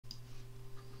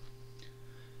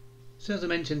So as I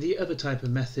mentioned, the other type of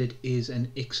method is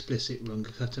an explicit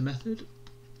Runge-Kutta method.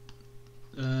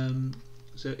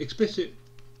 So explicit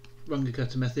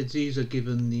Runge-Kutta methods, these are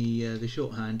given the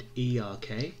shorthand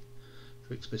ERK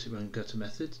for explicit Runge-Kutta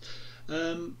methods.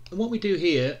 And what we do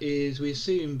here is we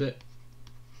assume that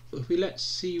if we let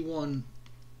C1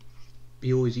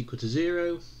 be always equal to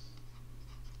 0,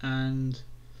 and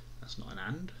that's not an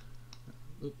and,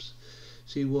 oops,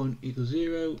 C1 equals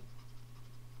 0,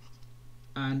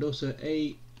 and also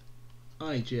Aij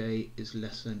is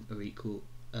less than or equal,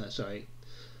 sorry,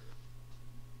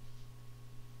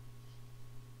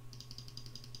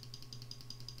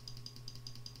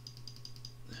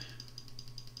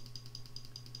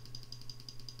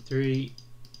 three,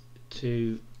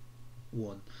 two,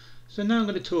 one. So now I'm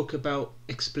going to talk about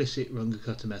explicit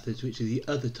Runge-Kutta methods, which is the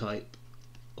other type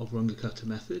of Runge-Kutta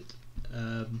method.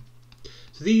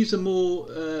 So these are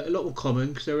a lot more common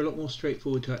because they're a lot more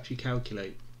straightforward to actually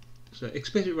calculate. So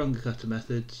explicit Runge-Kutta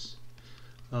methods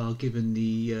are given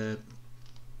the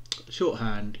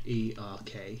shorthand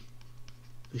ERK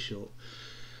for short.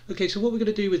 Okay, so what we're going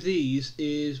to do with these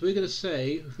is we're going to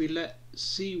say if we let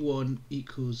C1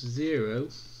 equals 0,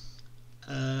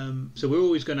 so we're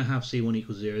always going to have C1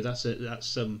 equals 0. That's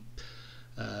some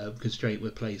constraint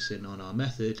we're placing on our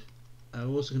method. We're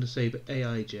also going to say that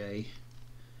Aij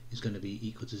is going to be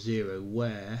equal to 0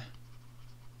 where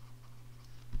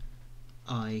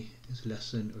I is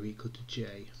less than or equal to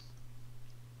j.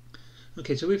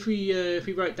 Okay, so if we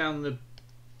write down the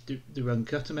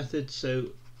Runge-Kutta method,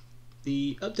 so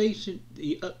the updating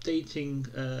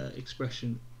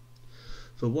expression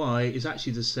for y is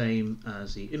actually the same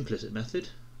as the implicit method.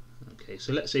 Okay,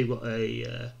 so let's say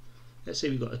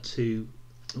we've got a two.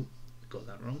 Oh, got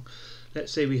that wrong.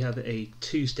 Let's say we have a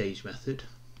two-stage method,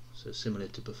 so similar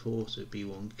to before. So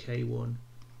b1 k1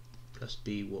 plus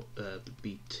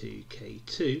b2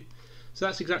 k2. So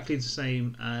that's exactly the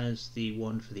same as the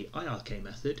one for the IRK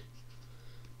method,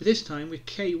 but this time with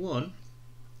k1.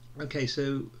 Okay,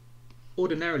 so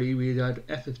ordinarily we'd add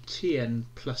f of tn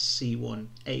plus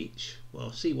c1h. Well,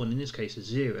 c1 in this case is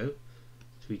 0,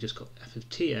 so we just got f of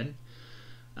tn.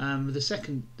 The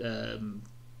second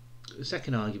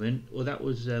argument, well, that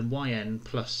was yn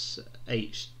plus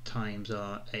h times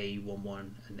our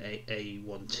a11 and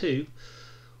a12.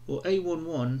 Well,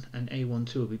 a11 and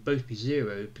a12 will both be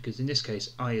 0 because in this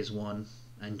case I is 1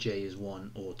 and j is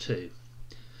 1 or 2.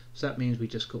 So that means we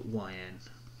just got yn.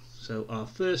 So our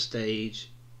first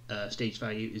stage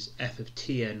value is f of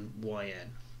tn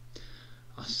yn.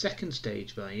 Our second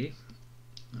stage value,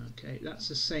 okay, that's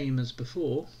the same as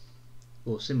before,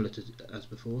 or similar to as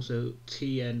before, so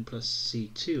tn plus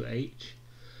c2h,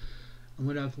 and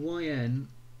we'll have yn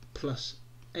plus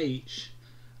h,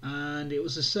 and it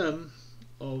was the sum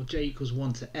of j equals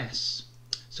 1 to s,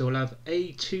 so we'll have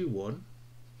a21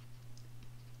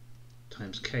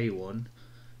 times k1.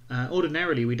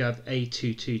 Ordinarily we'd have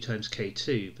a22 times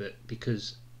k2, but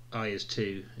because I is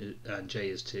 2 and j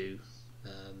is 2,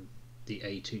 the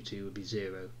a22 would be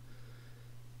 0.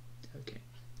 Okay,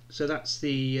 so that's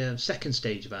the second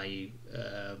stage value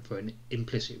for an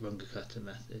implicit Runge-Kutta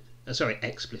method.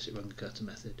 Explicit Runge-Kutta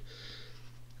method.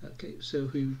 Okay, so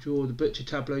if we draw the butcher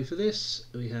tableau for this,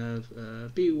 we have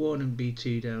b1 and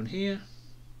b2 down here.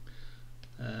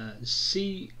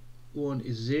 C1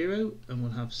 is 0, and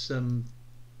we'll have some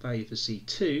value for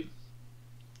C2,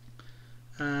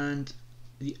 and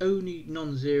the only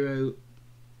non-zero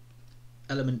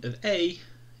element of A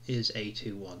is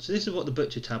A21. So this is what the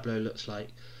butcher tableau looks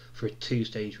like for a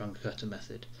two-stage Runge-Kutta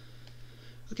method.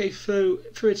 Okay, so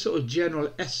for a sort of general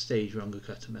S-stage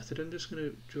Runge-Kutta method, I'm just going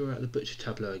to draw out the butcher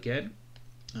tableau again.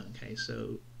 Okay,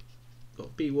 so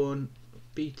got B1,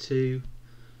 B2,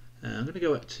 I'm going to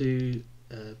go up to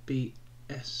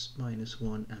BS minus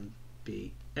 1 and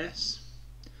BS.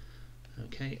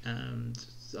 Okay, and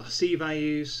our C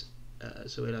values,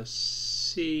 so we'll have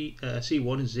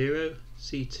C1 is 0,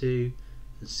 C2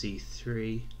 and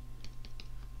C3,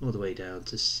 all the way down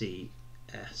to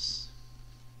CS.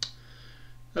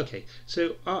 Okay,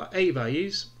 so our A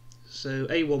values, so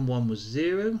A11 was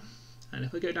 0, and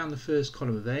if I go down the first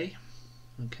column of A,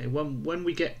 okay, when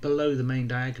we get below the main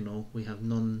diagonal we have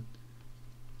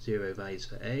non-zero values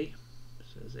for A,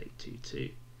 so there's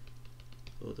A22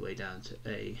 all the way down to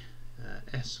A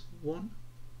S1,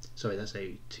 sorry, that's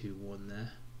A21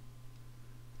 there.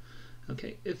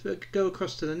 Okay, if I go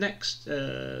across to the next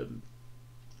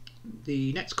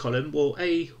column, well,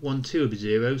 A12 will be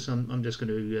 0, so I'm just going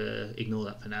to ignore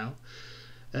that for now.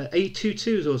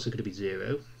 A22 is also going to be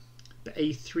 0, but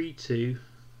A32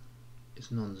 is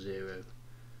non-zero,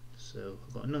 so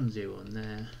I've got a non-zero on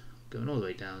there, going all the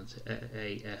way down to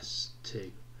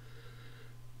AS2.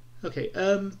 Okay,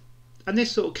 and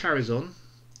this sort of carries on.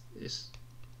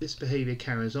 This behaviour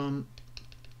carries on,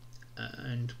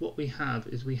 and what we have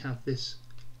is we have this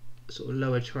sort of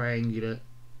lower triangular.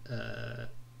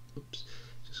 Oops,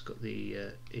 just got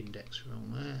the index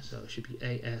wrong there. So it should be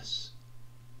AS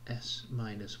S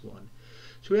minus 1.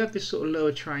 So we have this sort of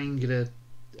lower triangular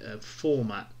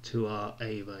format to our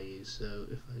A values. So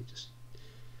if I just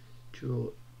draw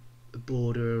a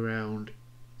border around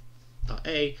our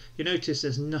A, you notice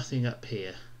there's nothing up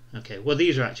here. Okay, well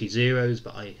these are actually zeros,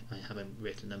 but I haven't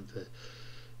written them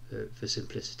for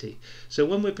simplicity. So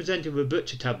when we're presented with a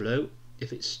butcher tableau,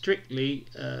 if it's strictly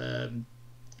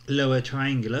lower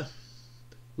triangular,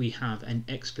 we have an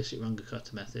explicit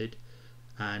Runge-Kutta method,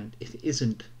 and if it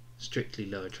isn't strictly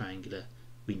lower triangular,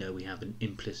 we know we have an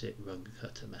implicit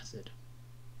Runge-Kutta method.